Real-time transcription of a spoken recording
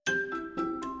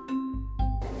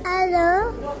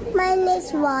Hello, my name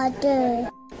is Walter.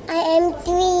 I am 3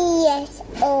 years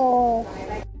old.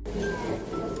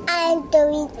 I am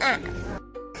doing art.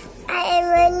 I am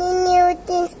learning new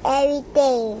things every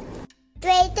day.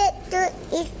 Favorite food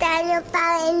is Daniel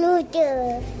and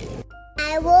noodle.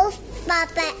 I love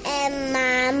Papa and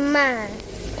Mama.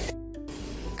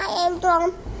 I am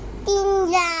from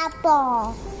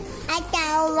Singapore. I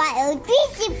don't want a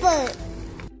principal.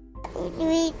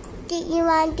 Do you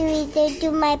want to listen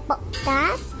to my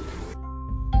podcast?